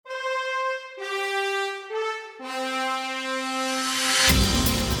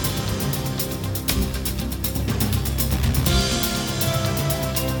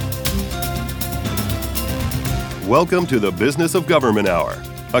Welcome to the Business of Government Hour,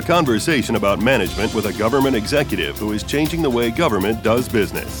 a conversation about management with a government executive who is changing the way government does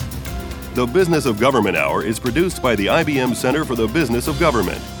business. The Business of Government Hour is produced by the IBM Center for the Business of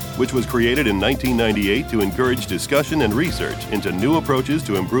Government, which was created in 1998 to encourage discussion and research into new approaches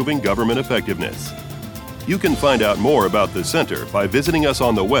to improving government effectiveness. You can find out more about the center by visiting us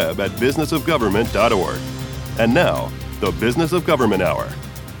on the web at businessofgovernment.org. And now, the Business of Government Hour.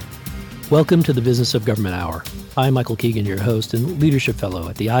 Welcome to the Business of Government Hour. I'm Michael Keegan, your host and Leadership Fellow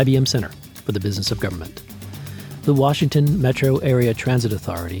at the IBM Center for the Business of Government. The Washington Metro Area Transit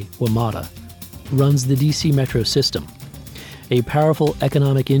Authority, WMATA, runs the D.C. Metro system, a powerful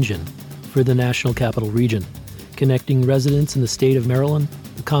economic engine for the National Capital Region, connecting residents in the state of Maryland,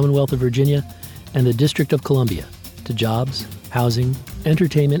 the Commonwealth of Virginia, and the District of Columbia to jobs, housing,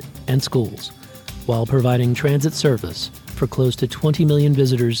 entertainment, and schools, while providing transit service for close to 20 million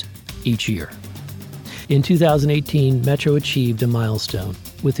visitors each year. In 2018, Metro achieved a milestone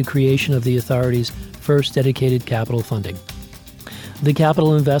with the creation of the authority's first dedicated capital funding. The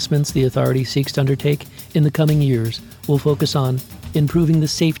capital investments the authority seeks to undertake in the coming years will focus on improving the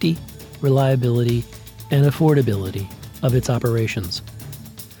safety, reliability, and affordability of its operations.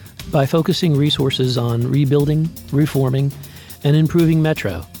 By focusing resources on rebuilding, reforming, and improving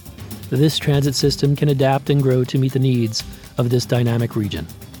Metro, this transit system can adapt and grow to meet the needs of this dynamic region.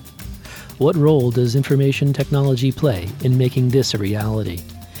 What role does information technology play in making this a reality?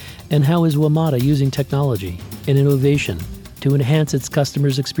 And how is WMATA using technology and innovation to enhance its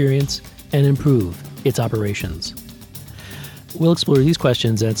customers' experience and improve its operations? We'll explore these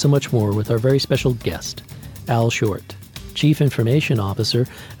questions and so much more with our very special guest, Al Short, Chief Information Officer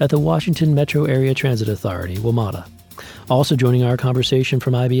at the Washington Metro Area Transit Authority, WMATA. Also joining our conversation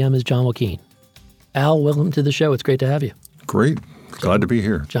from IBM is John Joaquin. Al, welcome to the show. It's great to have you. Great. Glad to be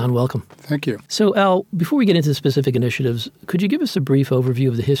here. John, welcome. Thank you. So, Al, before we get into specific initiatives, could you give us a brief overview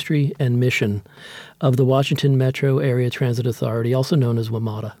of the history and mission of the Washington Metro Area Transit Authority, also known as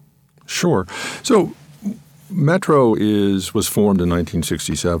WMATA? Sure. So, Metro was formed in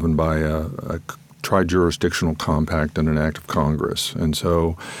 1967 by a tri-jurisdictional compact and an act of Congress. And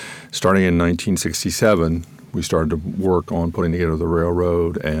so, starting in 1967, we started to work on putting together the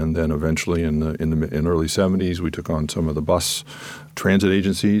railroad, and then eventually in early 70s, we took on some of the bus transit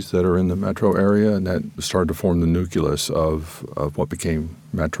agencies that are in the metro area, and that started to form the nucleus of what became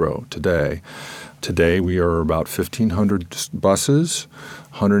Metro today. Today, we are about 1,500 buses,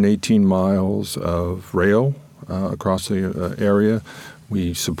 118 miles of rail across the area.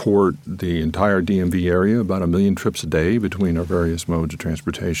 We support the entire DMV area, about 1 million trips a day between our various modes of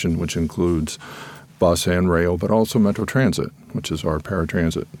transportation, which includes bus and rail, but also Metro Transit, which is our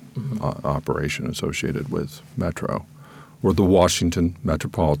paratransit operation associated with Metro, or the Washington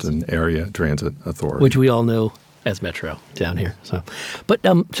Metropolitan Area Transit Authority. Which we all know as Metro down here. So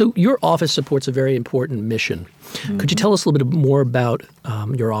your office supports a very important mission. Mm-hmm. Could you tell us a little bit more about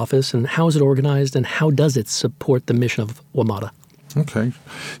your office and how is it organized and how does it support the mission of WMATA? Okay.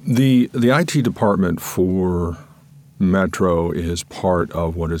 The IT department for Metro is part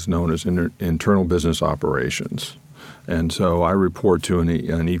of what is known as internal business operations. And so I report to an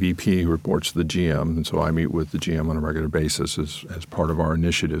EVP who reports to the GM, and so I meet with the GM on a regular basis as part of our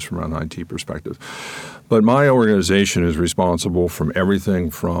initiatives from an IT perspective. But my organization is responsible from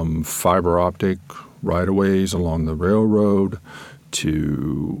everything from fiber optic right-of-ways along the railroad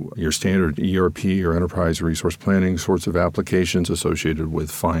to your standard ERP or enterprise resource planning sorts of applications associated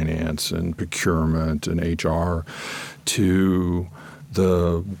with finance and procurement and HR, to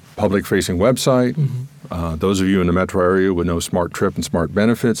the public-facing website. Mm-hmm. Those of you in the metro area would know Smart Trip and Smart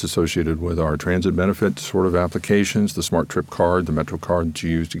Benefits associated with our transit benefit sort of applications, the Smart Trip card, the Metro card that you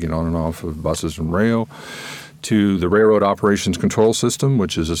use to get on and off of buses and rail, to the Railroad Operations Control System,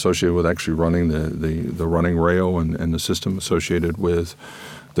 which is associated with actually running the running rail and the system associated with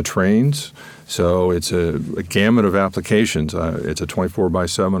the trains. So it's a gamut of applications. It's a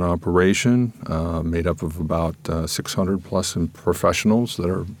 24/7 operation made up of about 600 plus professionals that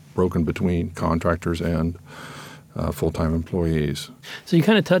are broken between contractors and full-time employees. So you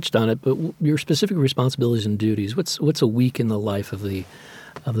kind of touched on it, but your specific responsibilities and duties, what's a week in the life of the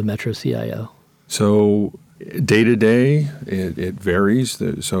Metro CIO? So day to day, it varies.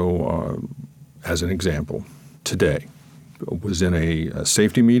 So as an example, today was in a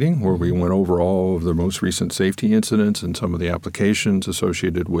safety meeting where we went over all of the most recent safety incidents and some of the applications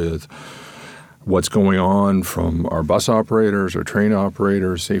associated with what's going on from our bus operators, our train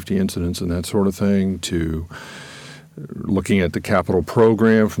operators, safety incidents and that sort of thing, to looking at the capital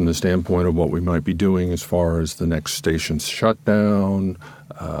program from the standpoint of what we might be doing as far as the next station's shutdown,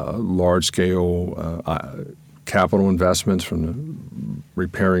 large-scale capital investments from the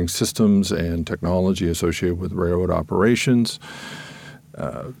repairing systems and technology associated with railroad operations,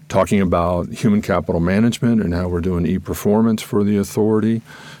 talking about human capital management and how we're doing e-performance for the authority.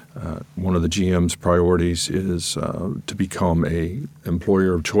 One of the GM's priorities is to become a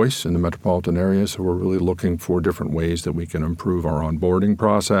employer of choice in the metropolitan area. So we're really looking for different ways that we can improve our onboarding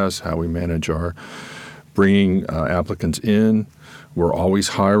process, how we manage our bringing applicants in. We're always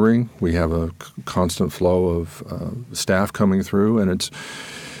hiring. We have a constant flow of staff coming through, and it's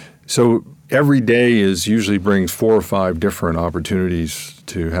so every day usually brings 4 or 5 different opportunities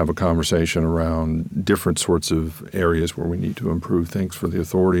to have a conversation around different sorts of areas where we need to improve things for the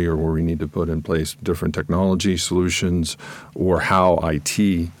authority, or where we need to put in place different technology solutions, or how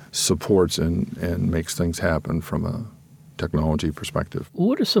IT supports and makes things happen from a technology perspective.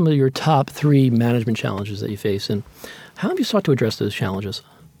 What are some of your top 3 management challenges that you face, and how have you sought to address those challenges?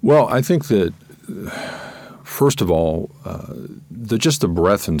 Well, I think that first of all, just the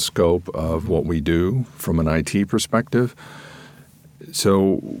breadth and scope of what we do from an IT perspective.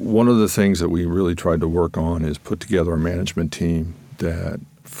 So one of the things that we really tried to work on is put together a management team that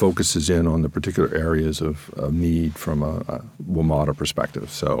focuses in on the particular areas of need from a WMATA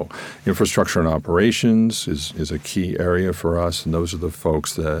perspective. So infrastructure and operations is a key area for us, and those are the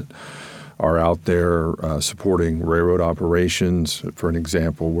folks that are out there supporting railroad operations. For an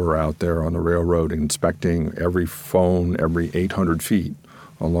example, we're out there on the railroad inspecting every phone every 800 feet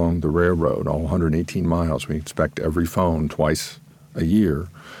along the railroad, all 118 miles. We inspect every phone twice a year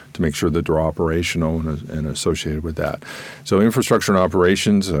to make sure that they're operational and associated with that. So infrastructure and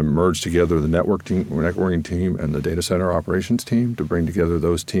operations merge together the networking team and the data center operations team to bring together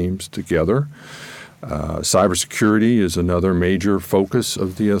those teams together. Cybersecurity is another major focus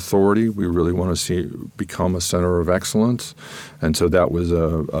of the authority. We really want to see become a center of excellence. And so that was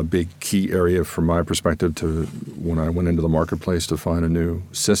a big key area from my perspective to when I went into the marketplace to find a new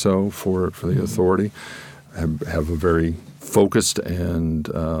CISO for the authority. Have a very focused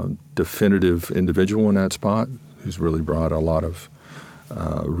and definitive individual in that spot who's really brought a lot of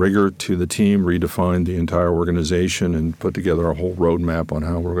rigor to the team, redefined the entire organization, and put together a whole roadmap on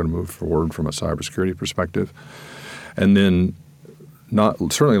how we're going to move forward from a cybersecurity perspective. And then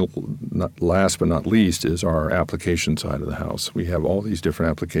certainly not last but not least is our application side of the house. We have all these different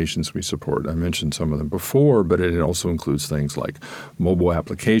applications we support. I mentioned some of them before, but it also includes things like mobile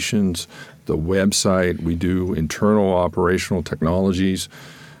applications, the website. We do internal operational technologies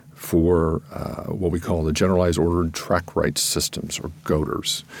for what we call the Generalized Ordered Track Rights Systems, or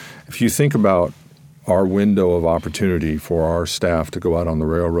GOTRs. If you think about our window of opportunity for our staff to go out on the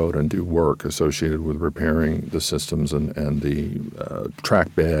railroad and do work associated with repairing the systems and the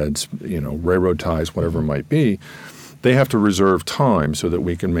track beds, railroad ties, whatever it might be, they have to reserve time so that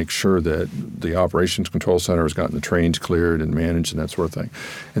we can make sure that the operations control center has gotten the trains cleared and managed and that sort of thing.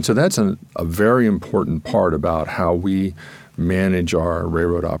 And so that's a very important part about how we manage our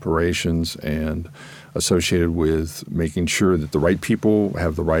railroad operations, and associated with making sure that the right people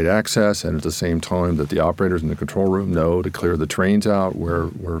have the right access, and at the same time that the operators in the control room know to clear the trains out where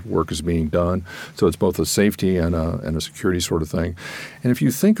work is being done. So it's both a safety and a security sort of thing. And if you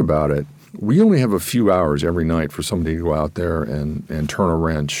think about it, we only have a few hours every night for somebody to go out there and turn a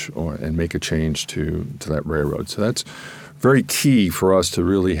wrench and make a change to that railroad. So that's very key for us to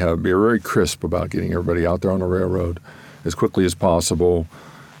really be very crisp about getting everybody out there on the railroad as quickly as possible,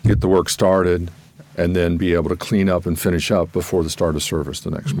 get the work started, and then be able to clean up and finish up before the start of service the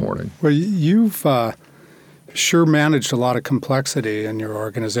next morning. Well, you've sure managed a lot of complexity in your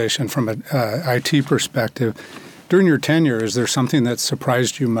organization from an IT perspective. During your tenure, is there something that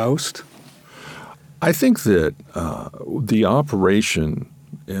surprised you most? I think that the operation,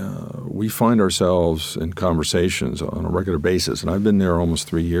 we find ourselves in conversations on a regular basis, and I've been there almost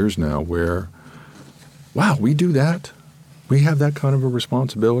 3 years now, where, wow, we do that? We have that kind of a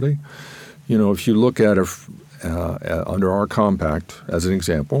responsibility? If you look at it under our compact, as an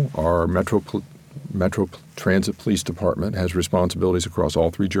example, our Metro Transit Police Department has responsibilities across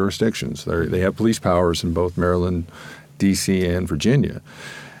all 3 jurisdictions. They have police powers in both Maryland, D.C., and Virginia.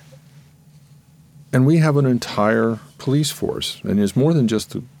 And we have an entire police force. And it's more than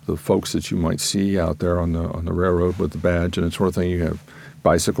just the folks that you might see out there on the railroad with the badge and that sort of thing. You have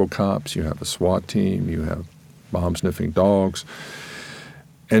bicycle cops, you have a SWAT team, you have bomb-sniffing dogs.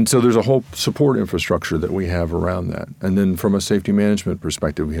 And so there's a whole support infrastructure that we have around that. And then from a safety management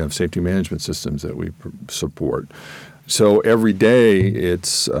perspective, we have safety management systems that we support. So every day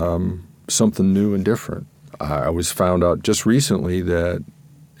it's something new and different. I was found out just recently that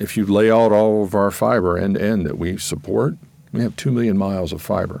if you lay out all of our fiber end-to-end that we support, we have 2 million miles of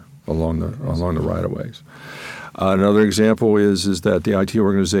fiber along the right-of-ways. Another example is that the IT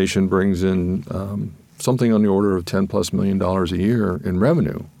organization brings in something on the order of $10+ million a year in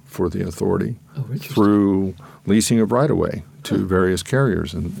revenue for the authority through leasing of right-of-way to various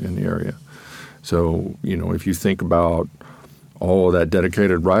carriers in the area. So, if you think about all of that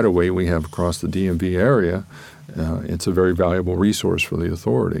dedicated right-of-way we have across the DMV area, it's a very valuable resource for the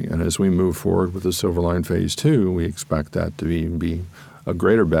authority. And as we move forward with the Silver Line Phase 2, we expect that to even be a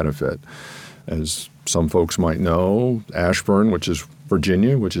greater benefit. As some folks might know, Ashburn, which is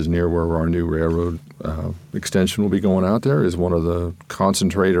Virginia, which is near where our new railroad extension will be going out there, is one of the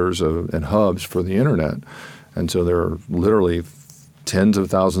concentrators and hubs for the internet. And so there are literally tens of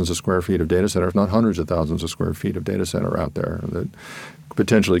thousands of square feet of data center, if not hundreds of thousands of square feet of data center out there that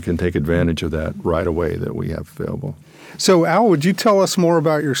potentially can take advantage of that right away that we have available. So, Al, would you tell us more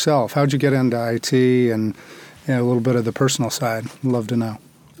about yourself? How'd you get into IT and a little bit of the personal side? I'd love to know.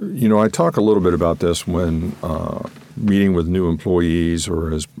 I talk a little bit about this when meeting with new employees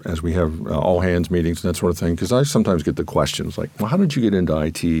or as we have all-hands meetings and that sort of thing, because I sometimes get the questions like, well, how did you get into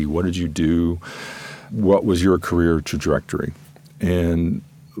IT? What did you do? What was your career trajectory? And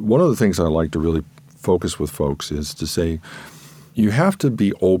one of the things I like to really focus with folks is to say, you have to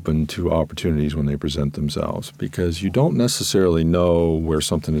be open to opportunities when they present themselves because you don't necessarily know where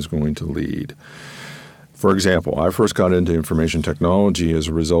something is going to lead. For example, I first got into information technology as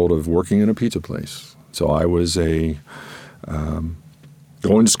a result of working in a pizza place. So I was going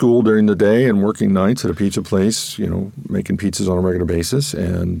to school during the day and working nights at a pizza place, making pizzas on a regular basis.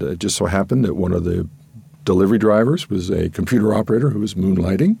 And it just so happened that one of the delivery drivers was a computer operator who was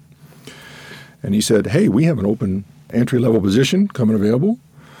moonlighting. And he said, hey, we have an open entry-level position coming available.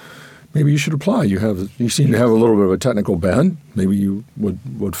 Maybe you should apply. You seem to have a little bit of a technical bent. Maybe you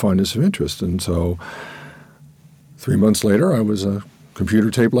would find this of interest. And so 3 months later, I was a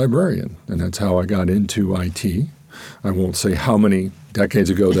computer tape librarian, and that's how I got into IT. I won't say how many decades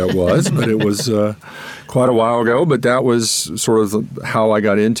ago that was, but it was quite a while ago. But that was sort of how I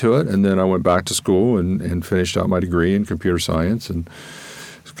got into it. And then I went back to school and finished out my degree in computer science and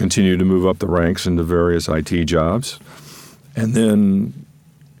continued to move up the ranks into various IT jobs. And then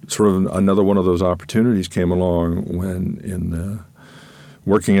sort of another one of those opportunities came along when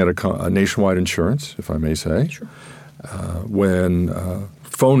working at a nationwide insurance, if I may say. Sure. When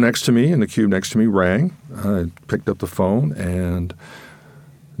phone next to me in the cube next to me rang, I picked up the phone and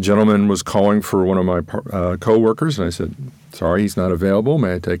a gentleman was calling for one of my coworkers, and I said, sorry, he's not available.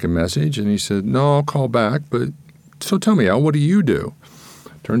 May I take a message? And he said, no, I'll call back. But so tell me, Al, what do you do?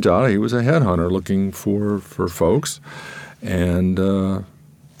 Turns out he was a headhunter looking for folks. And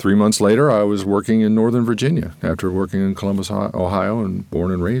 3 months later, I was working in Northern Virginia after working in Columbus, Ohio, and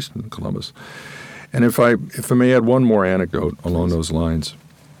born and raised in Columbus. And if I may add one more anecdote along those lines.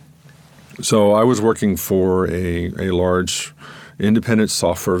 So I was working for a large independent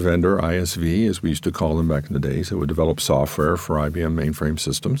software vendor, ISV, as we used to call them back in the days, that would develop software for IBM mainframe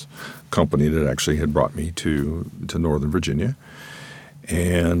systems, a company that actually had brought me to Northern Virginia.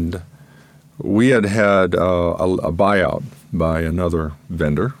 And we had a buyout by another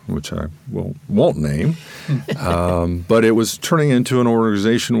vendor, which I won't name, but it was turning into an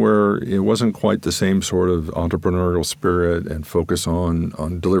organization where it wasn't quite the same sort of entrepreneurial spirit and focus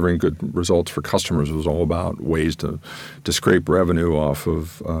on delivering good results for customers. It was all about ways to scrape revenue off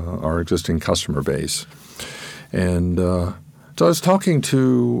of our existing customer base. And so I was talking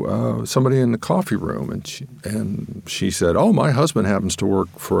to somebody in the coffee room, and she said, "Oh, my husband happens to work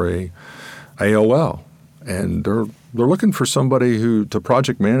for a AOL, and they're looking for somebody to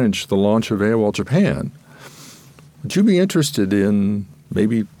project manage the launch of AOL Japan. Would you be interested in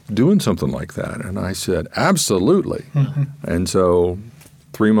maybe doing something like that?" And I said, "Absolutely." Mm-hmm. And so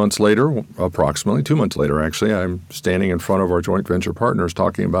 3 months later, approximately 2 months later, actually, I'm standing in front of our joint venture partners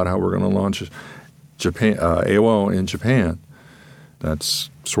talking about how we're going to launch AOL in Japan. That's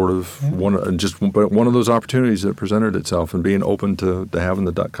sort of one of those opportunities that presented itself and being open to having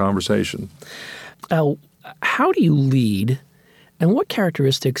the conversation. Al, how do you lead, and what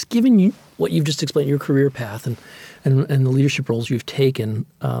characteristics, given you what you've just explained, your career path and the leadership roles you've taken,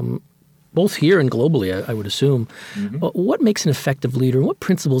 both here and globally, I would assume, what makes an effective leader, and what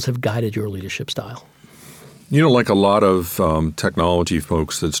principles have guided your leadership style? Like a lot of technology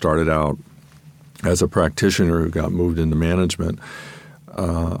folks that started out as a practitioner who got moved into management,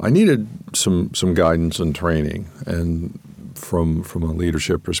 I needed some guidance and training and from a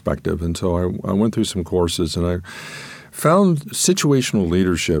leadership perspective. And so I went through some courses, and I found situational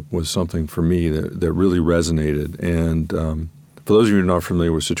leadership was something for me that really resonated. And for those of you who are not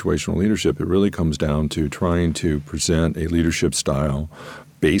familiar with situational leadership, it really comes down to trying to present a leadership style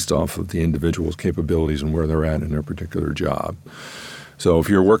based off of the individual's capabilities and where they're at in their particular job. So if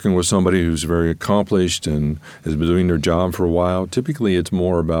you're working with somebody who's very accomplished and has been doing their job for a while, typically it's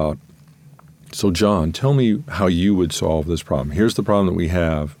more about, so John, tell me how you would solve this problem. Here's the problem that we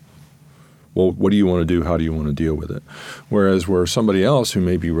have. Well, what do you want to do? How do you want to deal with it? Whereas where somebody else who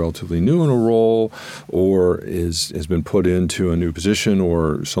may be relatively new in a role or has been put into a new position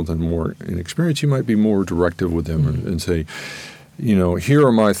or something more inexperienced, you might be more directive with them and say, here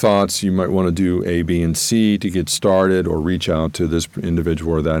are my thoughts. You might want to do A, B, and C to get started, or reach out to this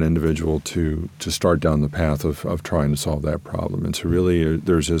individual or that individual to start down the path of trying to solve that problem. And so really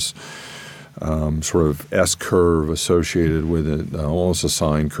there's this sort of S-curve associated with it, almost a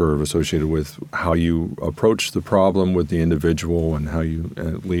sine curve associated with how you approach the problem with the individual and how you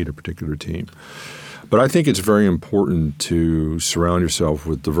lead a particular team. But I think it's very important to surround yourself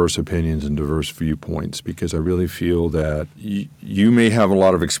with diverse opinions and diverse viewpoints, because I really feel that you may have a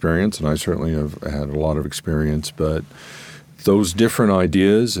lot of experience, and I certainly have had a lot of experience, but those different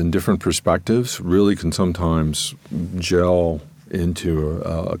ideas and different perspectives really can sometimes gel into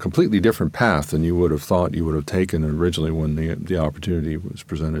a completely different path than you would have thought you would have taken originally when the opportunity was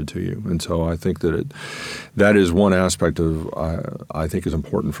presented to you. And so I think that is one aspect of I think is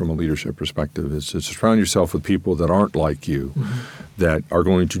important from a leadership perspective, is to surround yourself with people that aren't like you, that are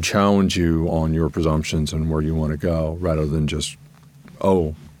going to challenge you on your presumptions and where you want to go, rather than just,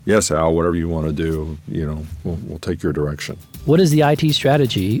 oh, yes, Al, whatever you want to do, we'll take your direction. What is the IT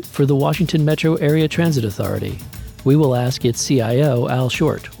strategy for the Washington Metro Area Transit Authority? We will ask its CIO, Al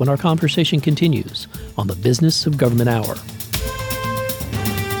Short, when our conversation continues on the Business of Government Hour.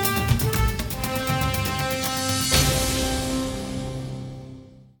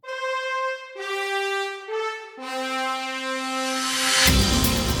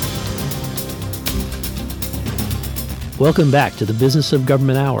 Welcome back to the Business of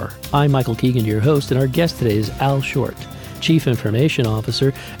Government Hour. I'm Michael Keegan, your host, and our guest today is Al Short, Chief Information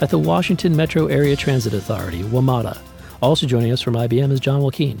Officer at the Washington Metro Area Transit Authority, WMATA. Also joining us from IBM is John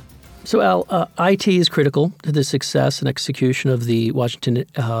Wilkeen. So, Al, IT is critical to the success and execution of the Washington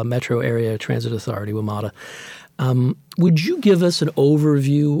Metro Area Transit Authority, WMATA. Would you give us an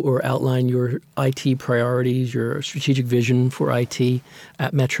overview or outline your IT priorities, your strategic vision for IT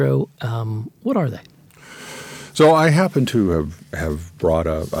at Metro? What are they? So I happen to have brought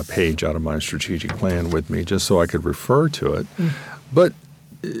a page out of my strategic plan with me just so I could refer to it. But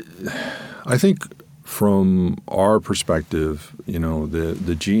I think from our perspective,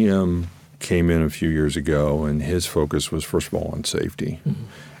 the GM came in a few years ago, and his focus was, first of all, on safety.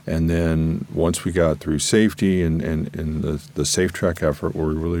 And then once we got through safety and the Safe Track effort, where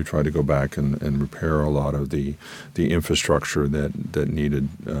we really tried to go back and repair a lot of the infrastructure that needed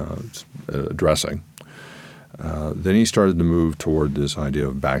addressing, then he started to move toward this idea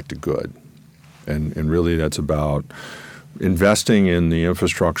of back to good. And really that's about investing in the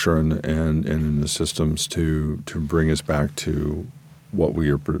infrastructure and in the systems to bring us back to what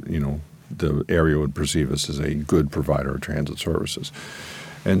we are, the area would perceive us as a good provider of transit services.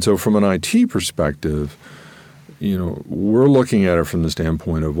 And so from an IT perspective, we're looking at it from the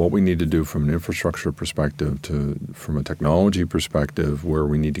standpoint of what we need to do from an infrastructure perspective from a technology perspective, where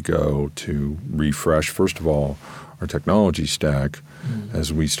we need to go to refresh, first of all, our technology stack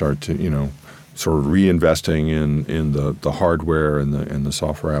as we start to, sort of reinvesting in the hardware and the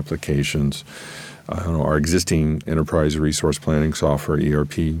software applications. Our existing enterprise resource planning software,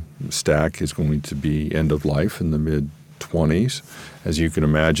 ERP stack, is going to be end of life in the mid-20s. As you can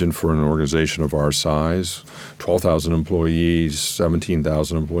imagine, for an organization of our size, 12,000 employees,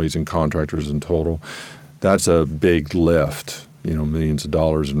 17,000 employees and contractors in total, that's a big lift. Millions of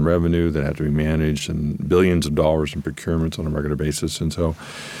dollars in revenue that have to be managed and billions of dollars in procurements on a regular basis. And so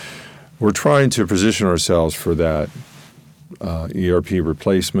we're trying to position ourselves for that ERP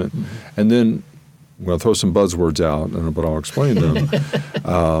replacement. And then I'll throw some buzzwords out, but I'll explain them.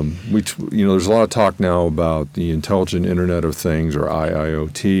 There's a lot of talk now about the Intelligent Internet of Things, or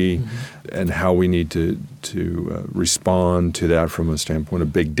IIoT, and how we need to respond to that from a standpoint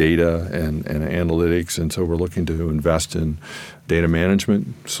of big data and analytics. And so we're looking to invest in data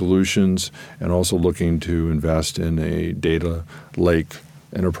management solutions, and also looking to invest in a data lake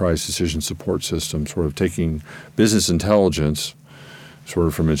enterprise decision support system, sort of taking business intelligence sort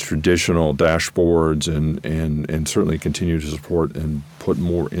of from its traditional dashboards and certainly continue to support and put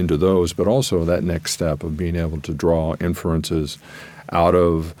more into those, but also that next step of being able to draw inferences out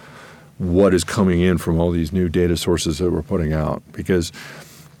of what is coming in from all these new data sources that we're putting out. Because,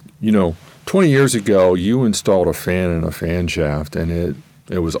 20 years ago, you installed a fan in a fan shaft, and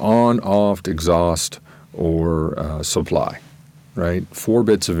it was on, off, exhaust, or supply. right? 4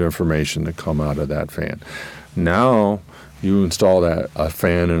 bits of information that come out of that fan. Now you install a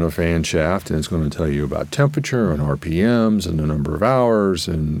fan in a fan shaft, and it's going to tell you about temperature and RPMs and the number of hours,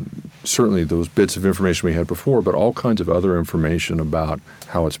 and certainly those bits of information we had before, but all kinds of other information about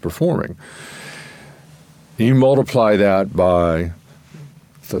how it's performing. And you multiply that by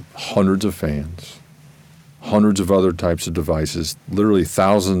the hundreds of fans, hundreds of other types of devices, literally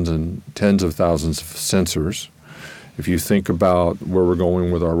thousands and tens of thousands of sensors. If you think about where we're going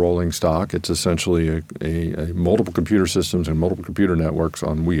with our rolling stock, it's essentially a multiple computer systems and multiple computer networks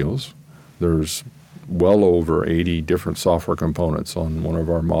on wheels. There's well over 80 different software components on one of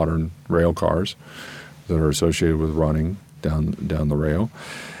our modern rail cars that are associated with running down the rail.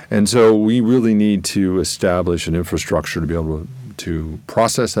 And so we really need to establish an infrastructure to be able to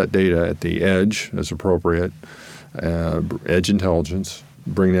process that data at the edge as appropriate, edge intelligence,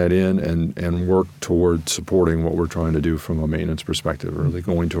 bring that in and work toward supporting what we're trying to do from a maintenance perspective, really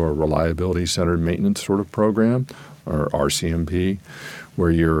going to a reliability-centered maintenance sort of program, or RCMP, where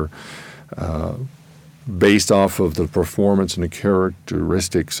you're based off of the performance and the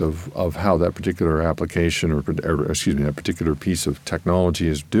characteristics of how that particular application or that particular piece of technology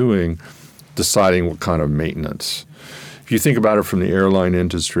is doing, deciding what kind of maintenance. If you think about it from the airline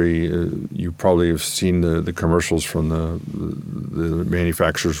industry, you probably have seen the commercials from the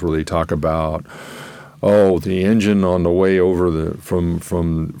manufacturers where they talk about, the engine on the way over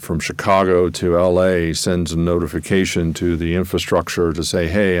from Chicago to L.A. sends a notification to the infrastructure to say,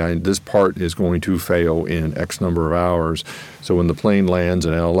 hey, this part is going to fail in X number of hours. So when the plane lands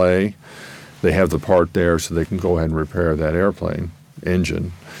in L.A., they have the part there so they can go ahead and repair that airplane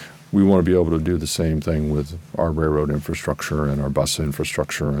engine. We want to be able to do the same thing with our railroad infrastructure and our bus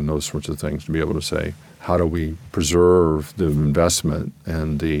infrastructure and those sorts of things, to be able to say, how do we preserve the investment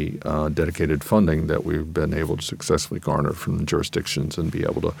and the dedicated funding that we've been able to successfully garner from the jurisdictions and be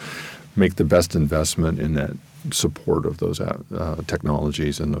able to make the best investment in that support of those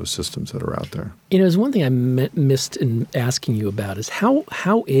technologies and those systems that are out there. There's one thing I missed in asking you about is how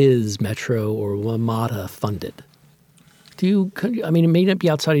is Metro or WMATA funded? It may not be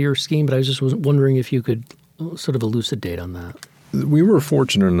outside of your scheme, but I was just wondering if you could sort of elucidate on that. We were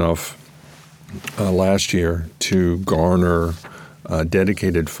fortunate enough last year to garner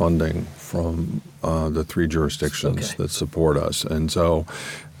dedicated funding from the 3 jurisdictions that support us. And so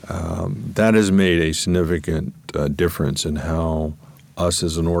that has made a significant difference in how us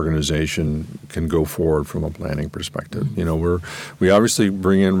as an organization can go forward from a planning perspective. We obviously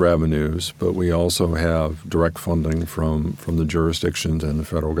bring in revenues, but we also have direct funding from the jurisdictions and the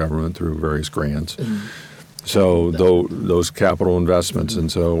federal government through various grants. So those capital investments, and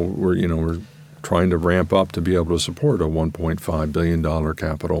so we're trying to ramp up to be able to support a $1.5 billion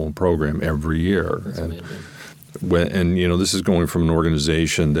capital program every year. And this is going from an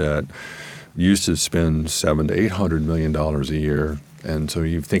organization that used to spend $700 to $800 million a year. And so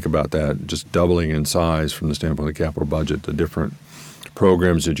you think about that, just doubling in size from the standpoint of the capital budget, the different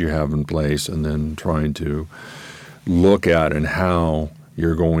programs that you have in place, and then trying to look at and how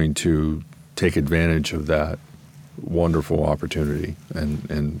you're going to take advantage of that wonderful opportunity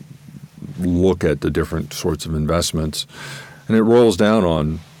and look at the different sorts of investments. And it rolls down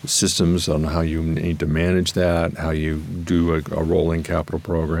on systems, on how you need to manage that, how you do a rolling capital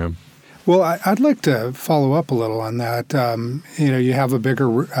program. Well, I'd like to follow up a little on that. You have a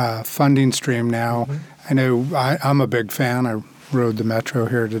bigger funding stream now. I know I'm a big fan. I rode the Metro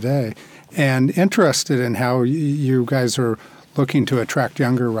here today, and interested in how you guys are looking to attract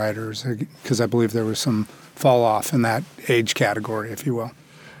younger riders, because I believe there was some fall off in that age category, if you will.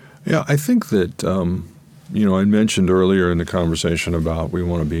 Yeah, I think that I mentioned earlier in the conversation about we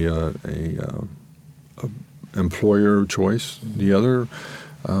want to be a employer of choice. The other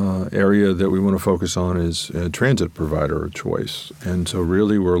area that we want to focus on is a transit provider of choice. And so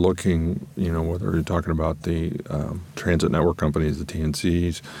really we're looking, whether you're talking about the transit network companies, the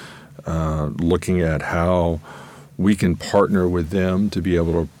TNCs, looking at how we can partner with them to be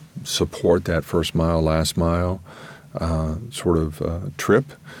able to support that first mile, last mile trip.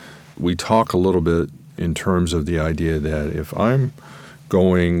 We talk a little bit in terms of the idea that if I'm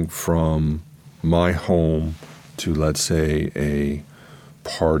going from my home to, let's say, a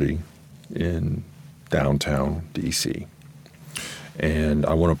party in downtown D.C., and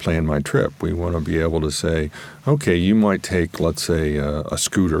I want to plan my trip, we want to be able to say, okay, you might take, let's say, a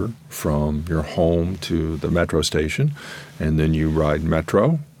scooter from your home to the metro station, and then you ride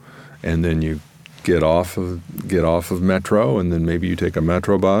Metro, and then you get off of Metro, and then maybe you take a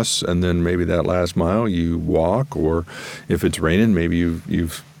Metro bus, and then maybe that last mile you walk, or if it's raining, maybe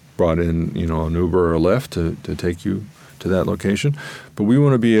you've brought in an Uber or a Lyft to take you to that location. But we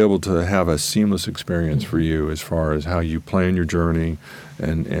want to be able to have a seamless experience for you as far as how you plan your journey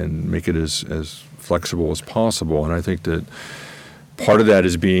and make it as flexible as possible. And I think that part of that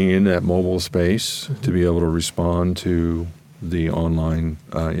is being in that mobile space to be able to respond to the online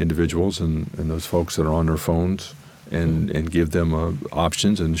individuals and those folks that are on their phones and give them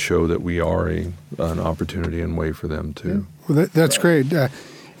options and show that we are an opportunity and way for them to. Yeah. Well, that's great.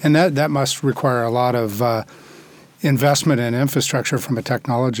 And that must require a lot of investment in infrastructure from a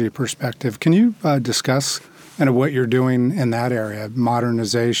technology perspective. Can you discuss kind of what you're doing in that area,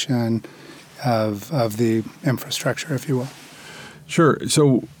 modernization of the infrastructure, if you will? Sure.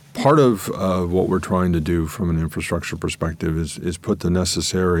 So part of what we're trying to do from an infrastructure perspective is put the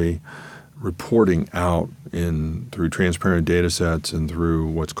necessary reporting out through transparent data sets and through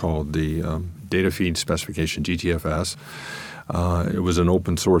what's called the Data Feed Specification, GTFS. It was an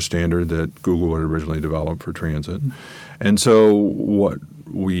open source standard that Google had originally developed for transit. And so what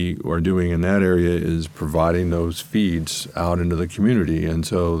we are doing in that area is providing those feeds out into the community. And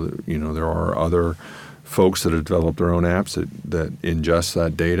so, there are other folks that have developed their own apps that ingest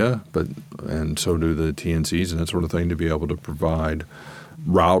that data, and so do the TNCs and that sort of thing, to be able to provide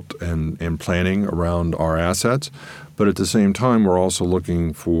route and planning around our assets. But at the same time, we're also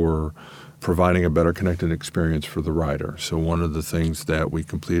looking for providing a better connected experience for the rider. So one of the things that we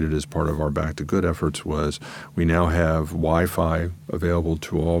completed as part of our Back to Good efforts was we now have Wi-Fi available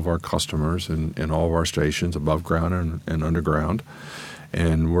to all of our customers in all of our stations, above ground and underground.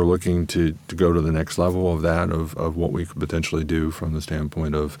 And we're looking to go to the next level of that, of what we could potentially do from the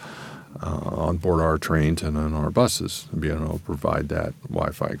standpoint of on board our trains and on our buses, and be able to provide that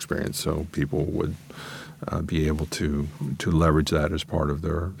Wi-Fi experience so people would be able to leverage that as part of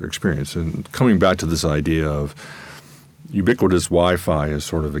their experience. And coming back to this idea of ubiquitous Wi-Fi is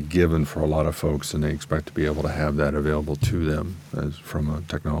sort of a given for a lot of folks, and they expect to be able to have that available to them from a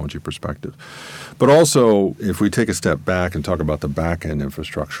technology perspective. But also, if we take a step back and talk about the back-end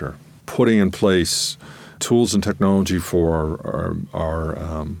infrastructure, putting in place tools and technology for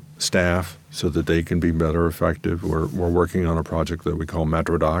our staff so that they can be better effective. We're working on a project that we call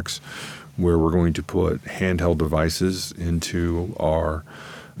Metro Docs, where we're going to put handheld devices into our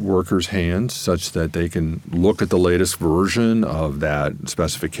workers' hands such that they can look at the latest version of that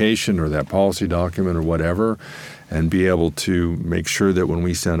specification or that policy document or whatever, and be able to make sure that when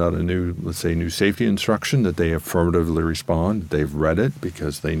we send out a new safety instruction, that they affirmatively respond, they've read it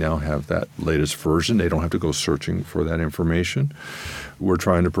because they now have that latest version. They don't have to go searching for that information. We're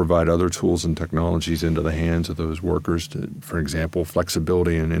trying to provide other tools and technologies into the hands of those workers to, for example,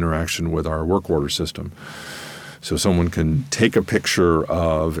 flexibility and interaction with our work order system. So someone can take a picture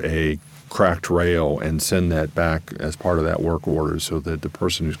of a cracked rail and send that back as part of that work order so that the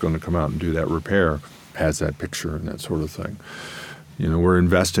person who's going to come out and do that repair has that picture and that sort of thing. We're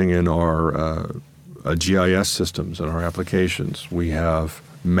investing in our GIS systems and our applications. We have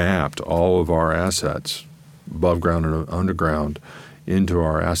mapped all of our assets, above ground and underground, into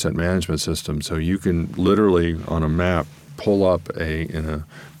our asset management system. So you can literally, on a map, pull up in a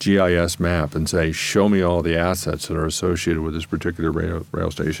GIS map and say, show me all the assets that are associated with this particular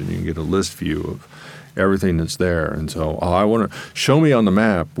rail station. You can get a list view of everything that's there. And so I want to show me on the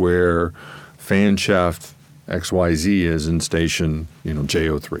map where fan shaft XYZ is in station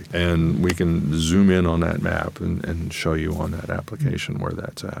J03. And we can zoom in on that map and show you on that application where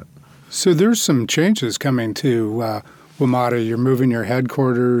that's at. So there's some changes coming to WMATA. You're moving your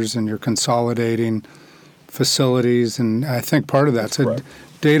headquarters and you're consolidating facilities, and I think part of that's a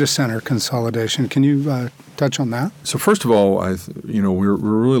data center consolidation. Can you touch on that? So first of all, we're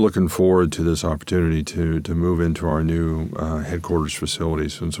really looking forward to this opportunity to move into our new headquarters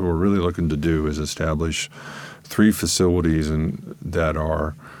facilities. And so what we're really looking to do is establish 3 facilities that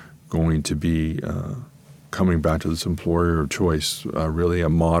are going to be coming back to this employer of choice, really a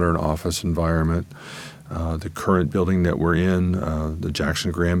modern office environment. The current building that we're in, the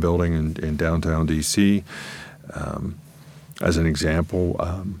Jackson Graham building in downtown D.C., as an example,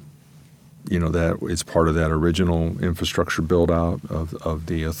 that it's part of that original infrastructure build-out of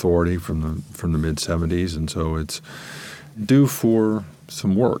the authority from the mid-'70s, and so it's due for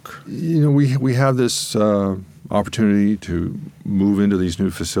some work. We have this opportunity to move into these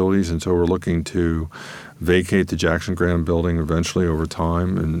new facilities, and so we're looking to vacate the Jackson Graham building eventually over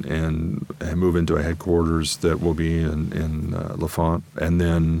time and move into a headquarters that will be in L'Enfant, and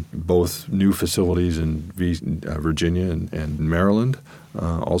then both new facilities in Virginia and Maryland,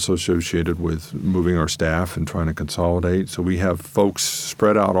 also associated with moving our staff and trying to consolidate. So we have folks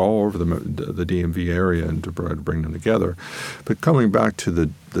spread out all over the DMV area and to try to bring them together. But coming back to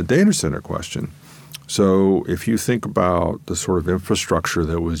the data center question, So if you think about the sort of infrastructure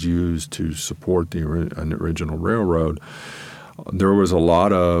that was used to support the original railroad, there was a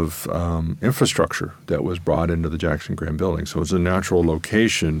lot of infrastructure that was brought into the Jackson Graham building. So it's a natural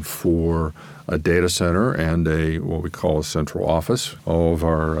location for a data center and what we call a central office. All of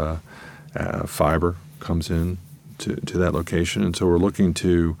our fiber comes in to that location. And so we're looking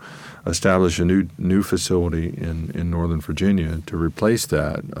to establish a new facility in Northern Virginia to replace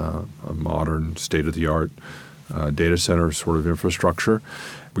that, a modern, state-of-the-art data center sort of infrastructure.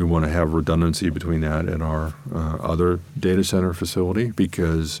 We want to have redundancy between that and our other data center facility,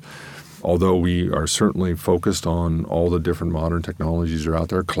 because although we are certainly focused on all the different modern technologies that are out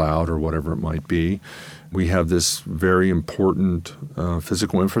there, cloud or whatever it might be, we have this very important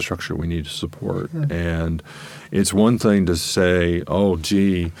physical infrastructure we need to support. Mm-hmm. And it's one thing to say, oh,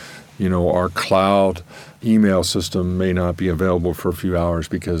 gee, our cloud email system may not be available for a few hours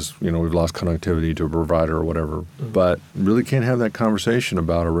because, we've lost connectivity to a provider or whatever. Mm-hmm. But really can't have that conversation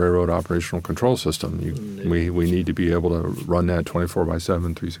about a railroad operational control system. We need to be able to run that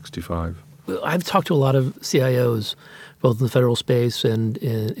 24/7, 365. I've talked to a lot of CIOs, both in the federal space and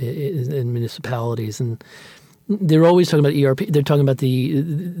in municipalities, and they're always talking about ERP. They're talking about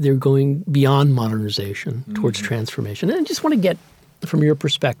they're going beyond modernization towards transformation. And I just want to get from your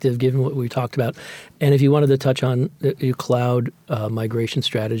perspective, given what we talked about, and if you wanted to touch on your cloud migration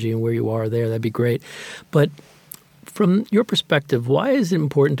strategy and where you are there, that'd be great. But from your perspective, why is it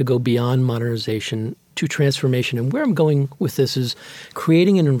important to go beyond modernization to transformation? And where I'm going with this is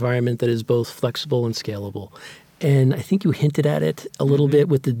creating an environment that is both flexible and scalable. And I think you hinted at it a little bit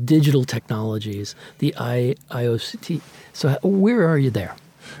with the digital technologies, the IOCT. So where are you there?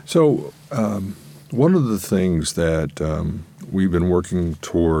 So one of the things that we've been working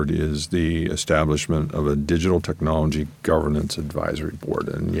toward is the establishment of a digital technology governance advisory board.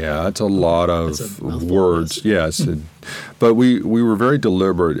 And it's a lot of words. Yes. But we were very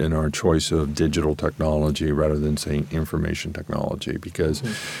deliberate in our choice of digital technology rather than saying information technology, because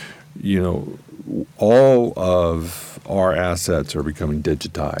all of our assets are becoming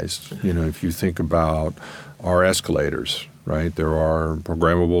digitized. If you think about our escalators, right? There are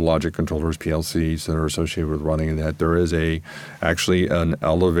programmable logic controllers, PLCs, that are associated with running that. There is actually an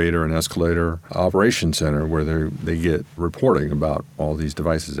elevator and escalator operation center where they get reporting about all these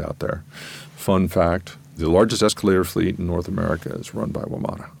devices out there. Fun fact, the largest escalator fleet in North America is run by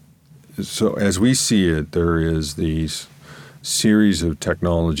WMATA. So as we see it, there is these series of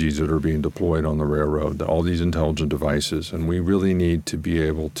technologies that are being deployed on the railroad, all these intelligent devices, and we really need to be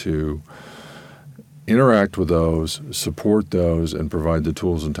able to interact with those, support those, and provide the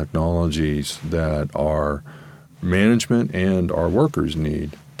tools and technologies that our management and our workers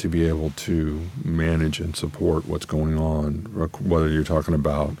need to be able to manage and support what's going on, whether you're talking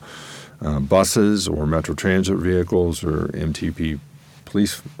about buses or Metro Transit vehicles or MTP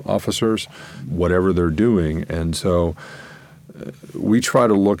police officers, whatever they're doing. And so we try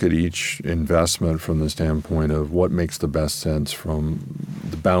to look at each investment from the standpoint of what makes the best sense from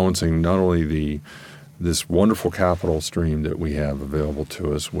the balancing not only this wonderful capital stream that we have available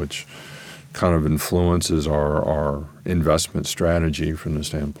to us, which kind of influences our investment strategy from the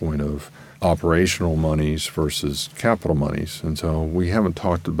standpoint of operational monies versus capital monies. And so we haven't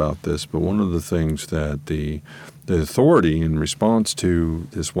talked about this, but one of the things that the authority, in response to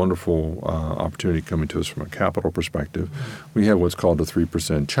this wonderful opportunity coming to us from a capital perspective, we have what's called a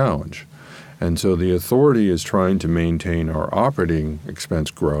 3% challenge. And so the authority is trying to maintain our operating expense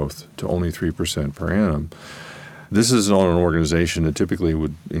growth to only 3% per annum. This is on an organization that typically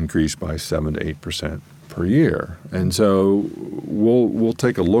would increase by 7 to 8% per year. And so we'll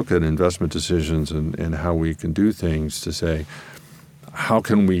take a look at investment decisions and how we can do things to say, how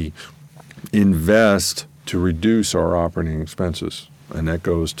can we invest to reduce our operating expenses? And that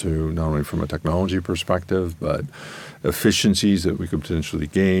goes to not only from a technology perspective, but efficiencies that we could potentially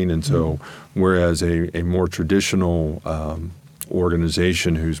gain. And so whereas a more traditional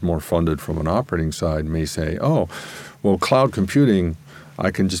organization who's more funded from an operating side may say, oh, well, cloud computing, I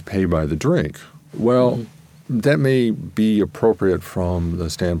can just pay by the drink. Well, that may be appropriate from the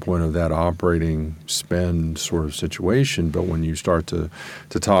standpoint of that operating spend sort of situation. But when you start to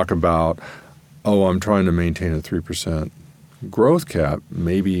talk about, oh, I'm trying to maintain a 3% growth cap,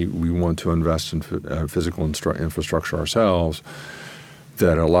 maybe we want to invest in physical infrastructure ourselves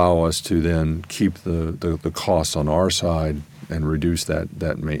that allow us to then keep the costs on our side and reduce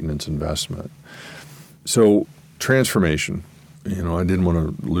that maintenance investment. So transformation, I didn't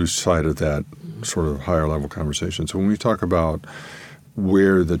want to lose sight of that sort of higher level conversation. So when we talk about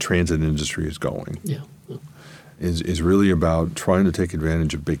where the transit industry is going, is really about trying to take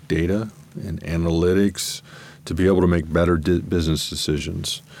advantage of big data and analytics to be able to make better business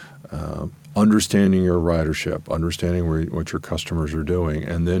decisions, understanding your ridership, understanding what your customers are doing,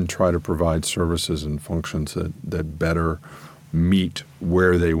 and then try to provide services and functions that better meet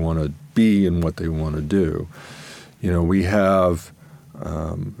where they want to be and what they want to do. We have,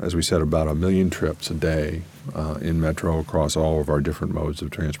 as we said, about 1 million trips a day in Metro across all of our different modes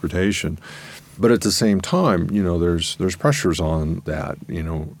of transportation. But at the same time, there's pressures on that,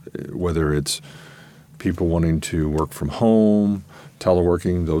 whether it's people wanting to work from home,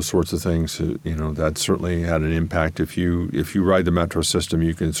 teleworking, those sorts of things, that certainly had an impact. If you ride the Metro system,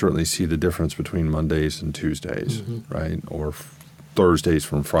 you can certainly see the difference between Mondays and Tuesdays, right, or Thursdays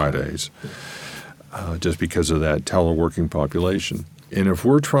from Fridays, just because of that teleworking population. And if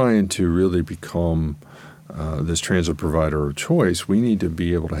we're trying to really become this transit provider of choice, we need to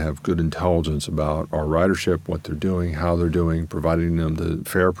be able to have good intelligence about our ridership, what they're doing, how they're doing, providing them the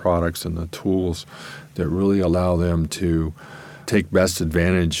fare products and the tools that really allow them to take best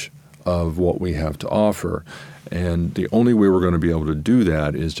advantage of what we have to offer. And the only way we're going to be able to do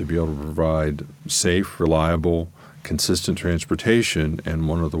that is to be able to provide safe, reliable, consistent transportation, and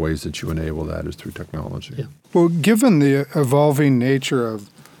one of the ways that you enable that is through technology. Yeah. Well, given the evolving nature of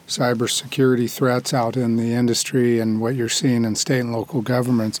cybersecurity threats out in the industry and what you're seeing in state and local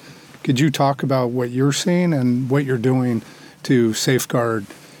governments, could you talk about what you're seeing and what you're doing to safeguard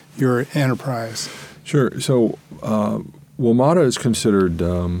your enterprise? Sure. So WMATA is considered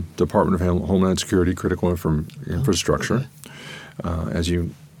Department of Homeland Security critical infrastructure. Okay. As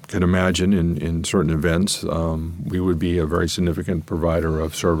you can imagine, in certain events, we would be a very significant provider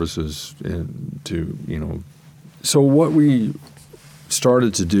of services So what we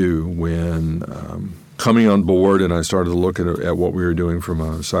started to do when coming on board and I started to look at what we were doing from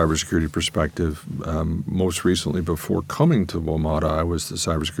a cybersecurity perspective, most recently before coming to WMATA, I was the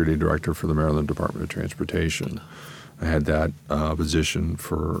cybersecurity director for the Maryland Department of Transportation. I had that position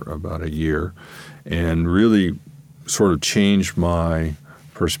for about a year and really sort of changed my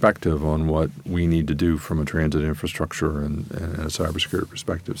perspective on what we need to do from a transit infrastructure and a cybersecurity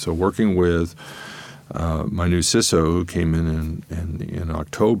perspective. So working with my new CISO, who came in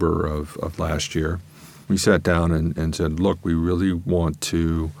October of last year, we sat down and said, look, we really want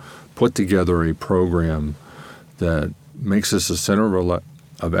to put together a program that makes us a center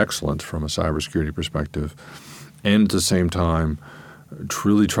of excellence from a cybersecurity perspective, and at the same time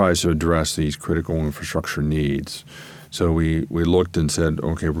truly tries to address these critical infrastructure needs. So we looked and said,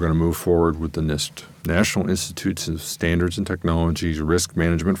 okay, we're going to move forward with the NIST, National Institutes of Standards and Technologies Risk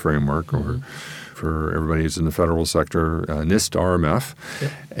Management Framework, or for everybody who's in the federal sector, NIST RMF,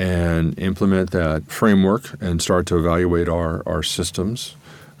 and implement that framework and start to evaluate our systems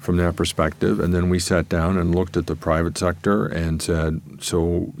from that perspective. And then we sat down and looked at the private sector and said,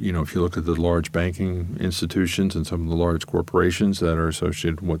 so, if you look at the large banking institutions and some of the large corporations that are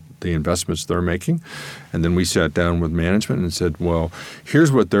associated with the investments they're making, and then we sat down with management and said, well,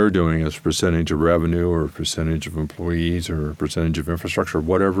 here's what they're doing as a percentage of revenue or a percentage of employees or a percentage of infrastructure,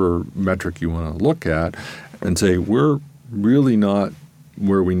 whatever metric you want to look at, and say, we're really not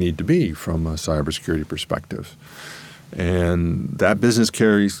where we need to be from a cybersecurity perspective. And that business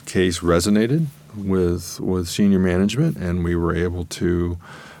case resonated with senior management, and we were able to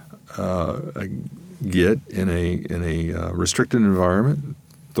get in a restricted environment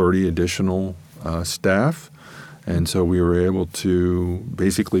 30 additional staff, and so we were able to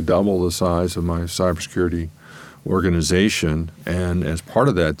basically double the size of my cybersecurity organization. And as part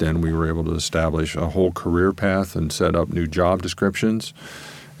of that, then we were able to establish a whole career path and set up new job descriptions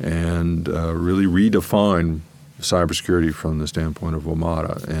and really redefine cybersecurity from the standpoint of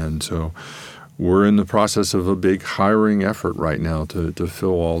WMATA. And so we're in the process of a big hiring effort right now to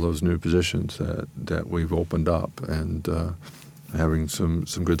fill all those new positions that we've opened up, and having some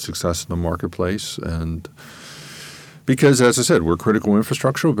good success in the marketplace. And because, as I said, we're critical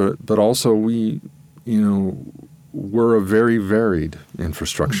infrastructure, but also we're a very varied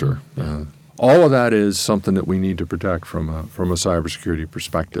infrastructure. All of that is something that we need to protect from a cybersecurity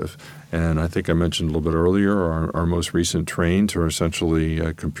perspective. And I think I mentioned a little bit earlier, our most recent trains are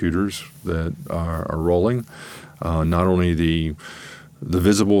essentially computers that are rolling, not only the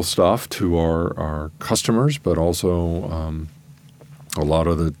visible stuff to our customers, but also a lot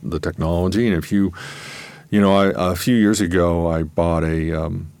of the technology. And if a few years ago, I bought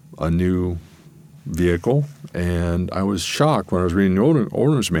a new vehicle, and I was shocked when I was reading the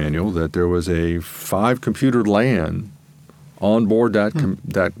owner's manual that there was a 5-computer LAN on board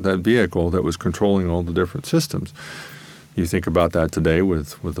that vehicle that was controlling all the different systems. You think about that today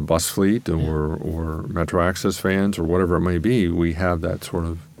with the bus fleet or Metro Access vans or whatever it may be, we have that sort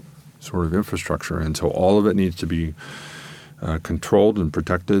of sort of infrastructure. And so all of it needs to be controlled and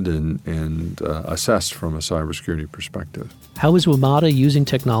protected and assessed from a cybersecurity perspective. How is WMATA using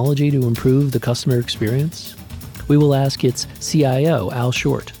technology to improve the customer experience? We will ask its CIO, Al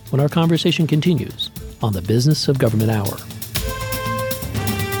Short, when our conversation continues on the Business of Government Hour.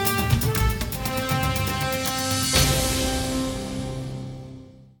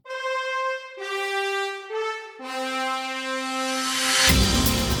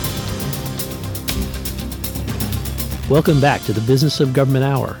 Welcome back to the Business of Government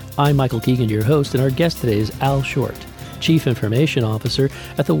Hour. I'm Michael Keegan, your host, and our guest today is Al Short, Chief Information Officer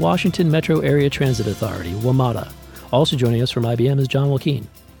at the Washington Metro Area Transit Authority, WMATA. Also joining us from IBM is John Joaquin.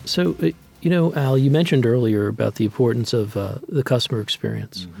 So, Al, you mentioned earlier about the importance of the customer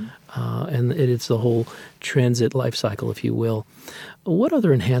experience, and it's the whole transit life cycle, if you will. What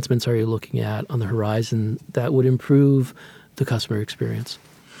other enhancements are you looking at on the horizon that would improve the customer experience?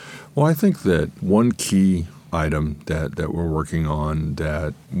 Well, I think that one key item that we're working on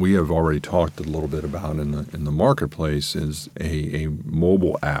that we have already talked a little bit about in the marketplace is a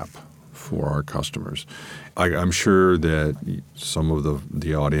mobile app for our customers. I'm sure that some of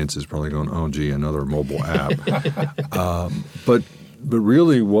the audience is probably going, oh, gee, another mobile app. But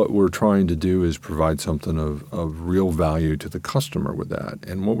really what we're trying to do is provide something of real value to the customer with that.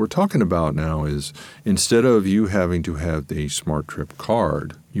 And what we're talking about now is instead of you having to have the Smart Trip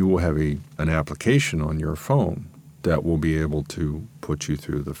card, you will have an application on your phone that will be able to put you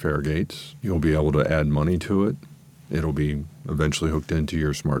through the fare gates. You'll be able to add money to it. It'll be eventually hooked into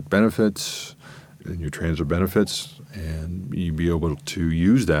your smart benefits and your transit benefits, and you'll be able to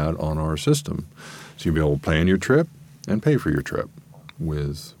use that on our system. So you'll be able to plan your trip and pay for your trip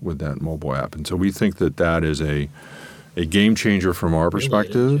with that mobile app. And so we think that is a game changer from our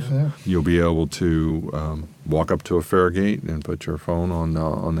perspective. Yeah. You'll be able to walk up to a fare gate and put your phone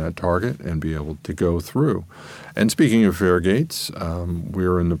on that target and be able to go through. And speaking of fare gates,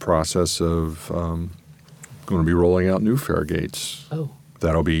 we're in the process of going to be rolling out new fare gates. Oh.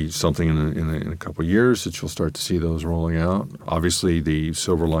 That'll be something in a couple of years that you'll start to see those rolling out. Obviously, the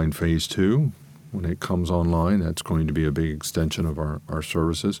Silver Line Phase 2, when it comes online, that's going to be a big extension of our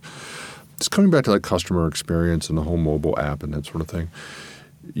services. It's coming back to that customer experience and the whole mobile app and that sort of thing.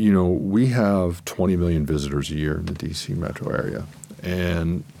 We have 20 million visitors a year in the D.C. metro area.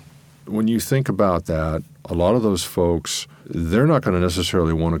 And when you think about that, a lot of those folks, they're not going to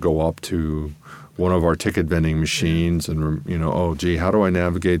necessarily want to go up to one of our ticket vending machines and, oh, gee, how do I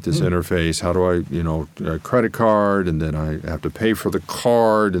navigate this interface? How do I, a credit card, and then I have to pay for the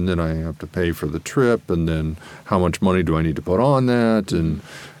card, and then I have to pay for the trip, and then how much money do I need to put on that, and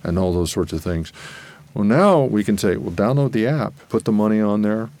all those sorts of things. Well, now we can say, well, download the app, put the money on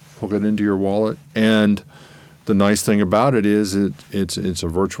there, hook it into your wallet, and the nice thing about it is it's a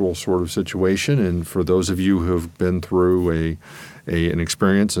virtual sort of situation, and for those of you who have been through an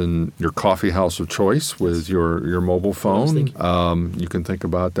experience in your coffee house of choice with your mobile phone, you can think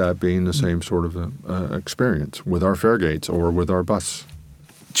about that being the same sort of experience with our fare gates or with our bus.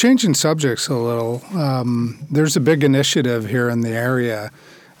 Changing subjects a little, there's a big initiative here in the area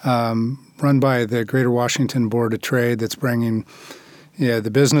run by the Greater Washington Board of Trade that's bringing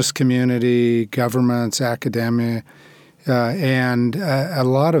the business community, governments, academia, and a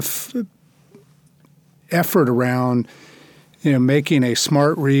lot of effort around making a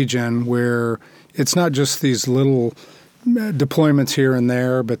smart region where it's not just these little deployments here and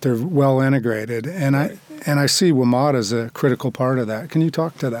there, but they're well integrated. And I see WMATA as a critical part of that. Can you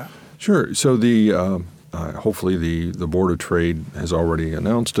talk to that? Sure. So hopefully the Board of Trade has already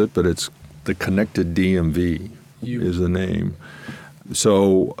announced it, but it's the Connected DMV is the name.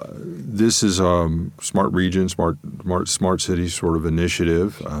 So this is a smart region, smart city sort of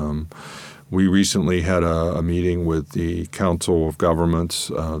initiative. We recently had a meeting with the Council of Governments,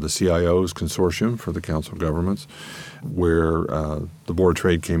 the CIO's consortium for the Council of Governments, where the Board of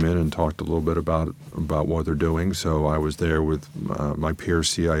Trade came in and talked a little bit about what they're doing. So I was there with my peer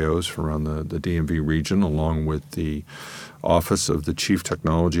CIOs from around the DMV region, along with the Office of the Chief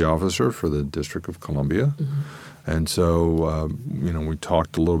Technology Officer for the District of Columbia. Mm-hmm. And so, we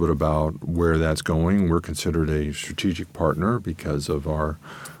talked a little bit about where that's going. We're considered a strategic partner because of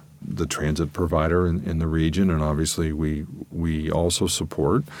the transit provider in the region, and obviously we also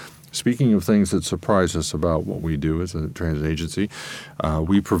support. Speaking of things that surprise us about what we do as a transit agency,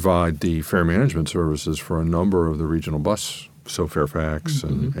 we provide the fare management services for a number of the regional bus. So Fairfax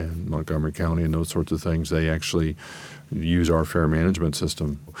and Montgomery County and those sorts of things, they actually use our fare management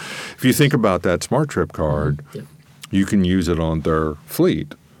system. If you think about that Smart Trip card, you can use it on their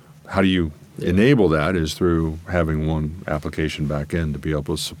fleet. How do you enable that is through having one application back end to be able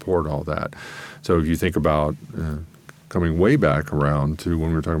to support all that. So if you think about coming way back around to when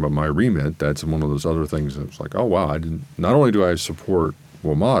we were talking about my remit, that's one of those other things that was like, oh, wow, not only do I support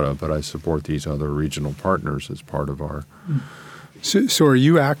WMATA, but I support these other regional partners as part of our... So are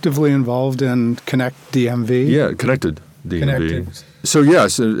you actively involved in Connect DMV? Yeah, Connected DMV. So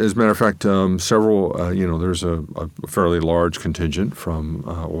yes, as a matter of fact, several, there's a fairly large contingent from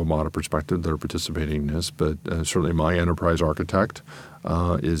WMATA perspective that are participating in this, but certainly my enterprise architect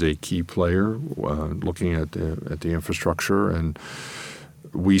is a key player looking at the infrastructure, and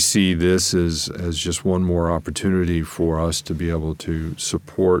we see this as just one more opportunity for us to be able to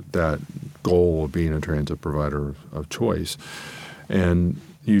support that goal of being a transit provider of choice. And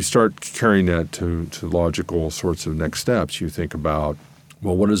you start carrying that to logical sorts of next steps. You think about,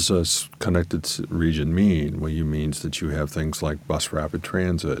 well, what does a connected region mean? Well, it means that you have things like bus rapid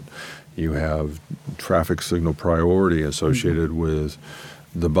transit. You have traffic signal priority associated with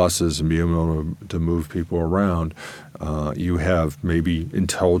the buses and being able to move people around. You have maybe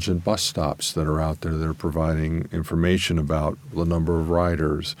intelligent bus stops that are out there that are providing information about the number of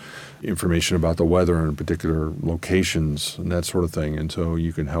riders, information about the weather in particular locations, and that sort of thing. And so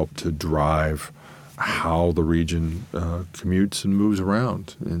you can help to drive how the region commutes and moves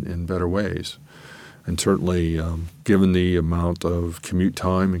around in better ways. And certainly, given the amount of commute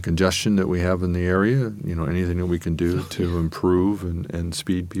time and congestion that we have in the area, anything that we can do to improve and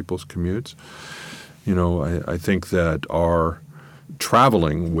speed people's commutes. I think that our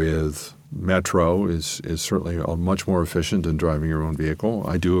traveling with Metro is certainly much more efficient than driving your own vehicle.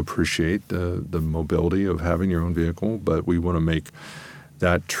 I do appreciate the mobility of having your own vehicle, but we want to make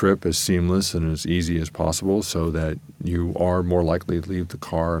that trip as seamless and as easy as possible so that you are more likely to leave the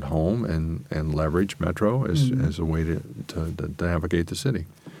car at home and leverage Metro as a way to navigate the city.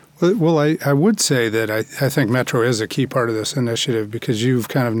 Well, I would say that I think Metro is a key part of this initiative because you've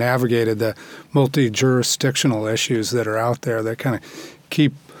kind of navigated the multi-jurisdictional issues that are out there that kind of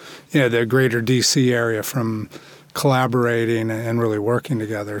keep the greater D.C. area from collaborating and really working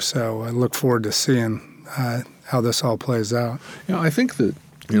together. So I look forward to seeing how this all plays out. I think that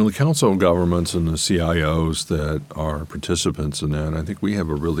the council of governments and the CIOs that are participants in that, I think we have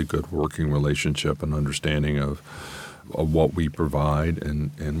a really good working relationship and understanding of what we provide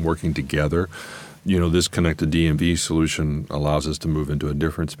and working together. This connected DMV solution allows us to move into a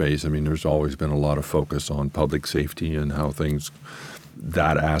different space. I mean, there's always been a lot of focus on public safety and how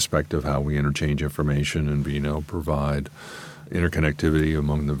that aspect of how we interchange information and being able to provide interconnectivity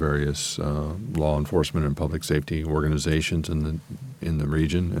among the various law enforcement and public safety organizations in the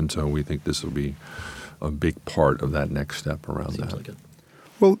region. And so we think this will be a big part of that next step around that. Like it.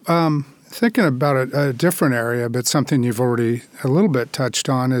 Well, thinking about a different area, but something you've already a little bit touched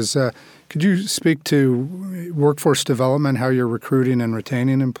on is could you speak to workforce development, how you're recruiting and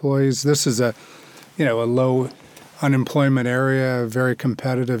retaining employees? This is a low unemployment area, a very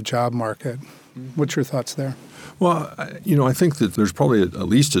competitive job market. What's your thoughts there? Well, I think that there's probably at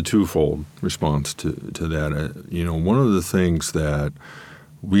least a twofold response to that. One of the things that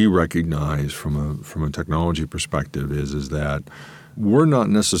we recognize from a technology perspective is that we're not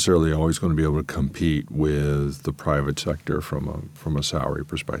necessarily always going to be able to compete with the private sector from a salary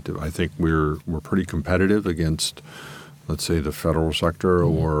perspective. I think we're pretty competitive against, let's say, the federal sector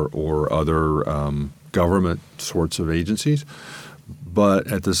or other government sorts of agencies. But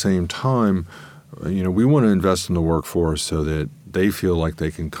at the same time, we want to invest in the workforce so that they feel like they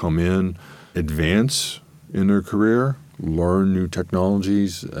can come in, advance in their career, learn new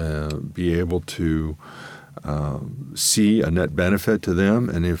technologies, be able to see a net benefit to them.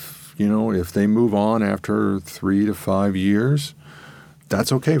 And if they move on after 3 to 5 years,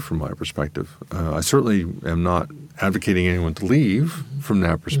 that's okay from my perspective. I certainly am not advocating anyone to leave from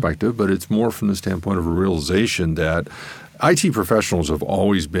that perspective, but it's more from the standpoint of a realization that IT professionals have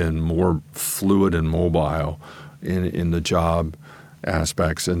always been more fluid and mobile in the job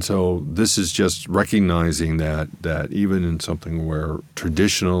aspects. And so this is just recognizing that even in something where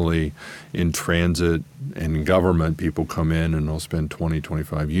traditionally in transit and in government people come in and they'll spend 20,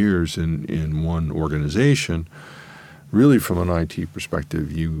 25 years in one organization, really from an IT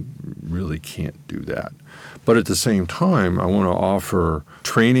perspective, you really can't do that. But at the same time, I want to offer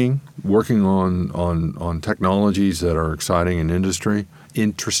training, working on technologies that are exciting in industry,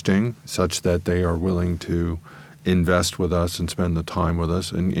 interesting, such that they are willing to invest with us and spend the time with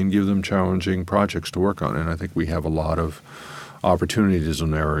us and give them challenging projects to work on. And I think we have a lot of opportunities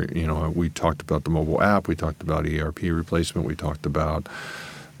in there. We talked about the mobile app, we talked about ERP replacement, we talked about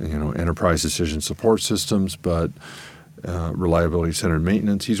enterprise decision support systems, but reliability-centered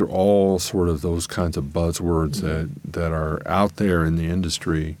maintenance. These are all sort of those kinds of buzzwords that are out there in the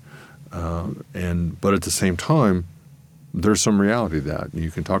industry. But at the same time, there's some reality to that.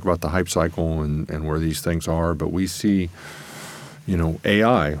 You can talk about the hype cycle and where these things are, but we see,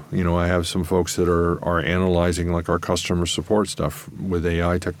 AI. I have some folks that are analyzing like our customer support stuff with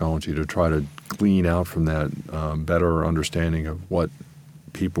AI technology to try to glean out from that better understanding of what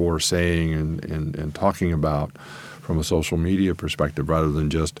people are saying and talking about from a social media perspective, rather than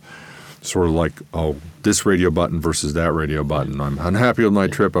just sort of like, this radio button versus that radio button. I'm unhappy with my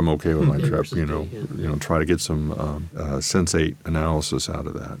trip. I'm okay with my trip. Try to get some sensate analysis out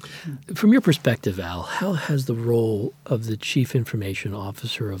of that. From your perspective, Al, how has the role of the Chief Information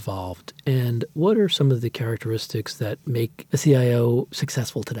Officer evolved, and what are some of the characteristics that make a CIO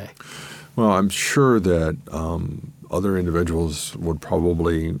successful today? Well, I'm sure that other individuals would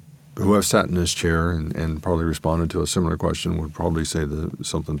probably, who have sat in this chair and probably responded to a similar question, would probably say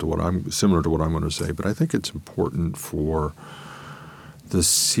something similar to what I'm going to say. But I think it's important for the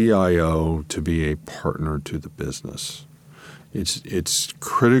CIO to be a partner to the business. It's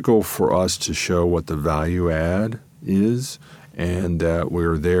critical for us to show what the value add is, and that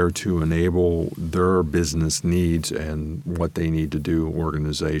we're there to enable their business needs and what they need to do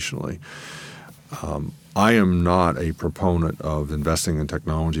organizationally. I am not a proponent of investing in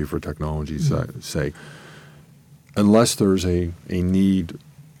technology for technology's sake, unless there's a need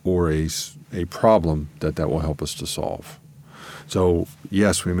or a problem that will help us to solve. So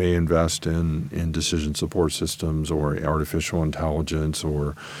yes, we may invest in decision support systems or artificial intelligence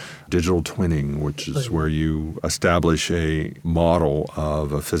or digital twinning, which is where you establish a model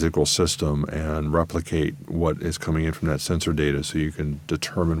of a physical system and replicate what is coming in from that sensor data so you can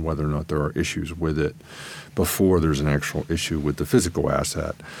determine whether or not there are issues with it before there's an actual issue with the physical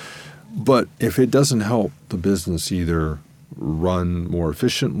asset. But if it doesn't help the business either run more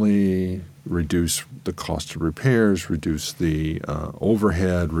efficiently, reduce the cost of repairs, reduce the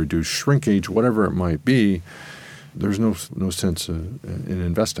overhead, reduce shrinkage, whatever it might be, there's no sense in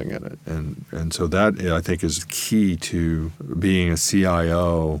investing in it. And so that, I think, is key to being a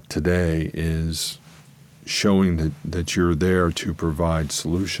CIO today, is showing that you're there to provide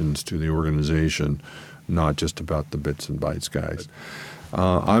solutions to the organization, not just about the bits and bytes guys.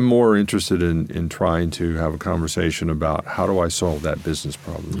 I'm more interested in trying to have a conversation about how do I solve that business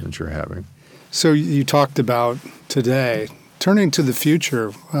problem that you're having. So you talked about today. Turning to the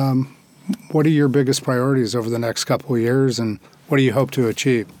future, what are your biggest priorities over the next couple of years, and what do you hope to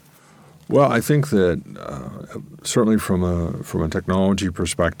achieve? Well, I think that certainly from a technology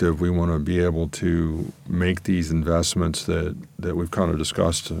perspective, we want to be able to make these investments that we've kind of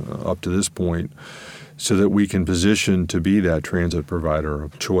discussed up to this point, so that we can position to be that transit provider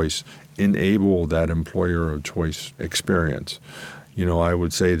of choice, enable that employer of choice experience. I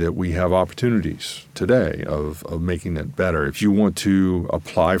would say that we have opportunities today of making that better. If you want to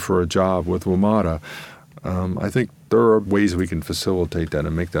apply for a job with WMATA, I think there are ways we can facilitate that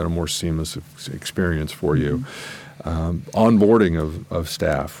and make that a more seamless experience for you. Onboarding of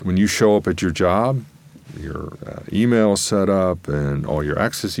staff. When you show up at your job, your email is set up and all your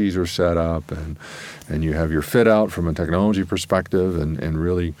accesses are set up, and you have your fit out from a technology perspective, and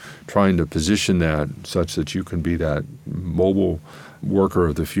really trying to position that such that you can be that mobile worker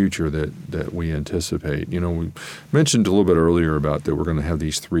of the future that we anticipate. We mentioned a little bit earlier about that we're going to have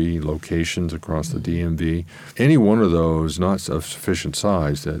these 3 locations across the DMV. Any one of those not of sufficient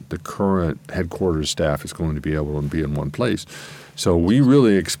size that the current headquarters staff is going to be able to be in one place. So we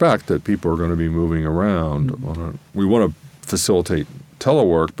really expect that people are going to be moving around. We want to facilitate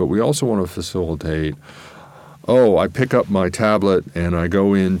telework, but we also want to facilitate, I pick up my tablet and I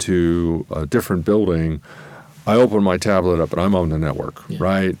go into a different building. I open my tablet up and I'm on the network,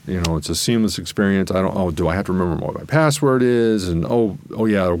 right? It's a seamless experience. Do I have to remember what my password is? And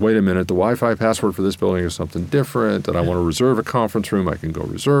wait a minute, the Wi-Fi password for this building is something different, and I want to reserve a conference room. I can go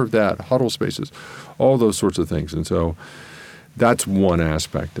reserve that, huddle spaces, all those sorts of things. And so that's one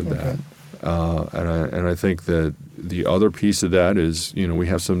aspect of that. And I think that the other piece of that is, we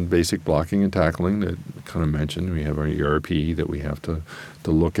have some basic blocking and tackling that I kind of mentioned. We have our ERP that we have to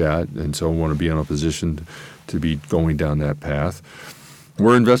look at, and so we want to be in a position to be going down that path.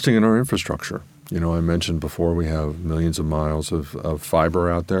 We're investing in our infrastructure. I mentioned before we have millions of miles of fiber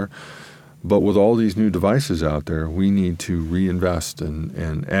out there. But with all these new devices out there, we need to reinvest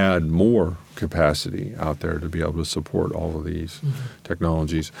and add more capacity out there to be able to support all of these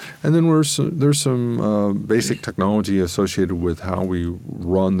technologies. And then there's some basic technology associated with how we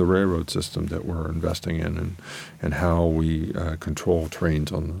run the railroad system that we're investing in, and how we control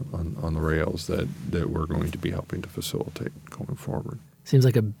trains on the rails that we're going to be helping to facilitate going forward. Seems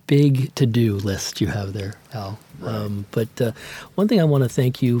like a big to-do list you have there, Al. Right. But one thing I want to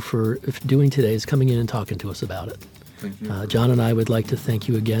thank you for doing today is coming in and talking to us about it. Thank you. John and I would like to thank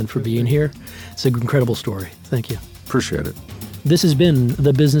you again for being here. It's an incredible story. Thank you. Appreciate it. This has been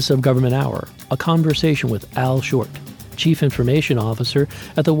the Business of Government Hour, a conversation with Al Short, Chief Information Officer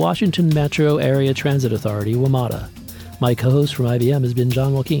at the Washington Metro Area Transit Authority, WMATA. My co-host from IBM has been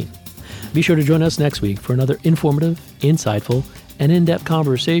John Joaquin. Be sure to join us next week for another informative, insightful, and in-depth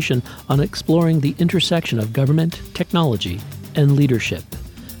conversation on exploring the intersection of government, technology, and leadership.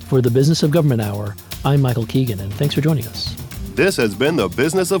 For the Business of Government Hour, I'm Michael Keegan, and thanks for joining us. This has been the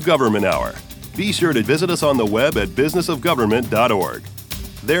Business of Government Hour. Be sure to visit us on the web at businessofgovernment.org.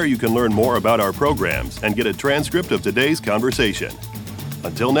 There you can learn more about our programs and get a transcript of today's conversation.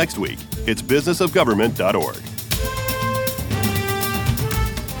 Until next week, it's businessofgovernment.org.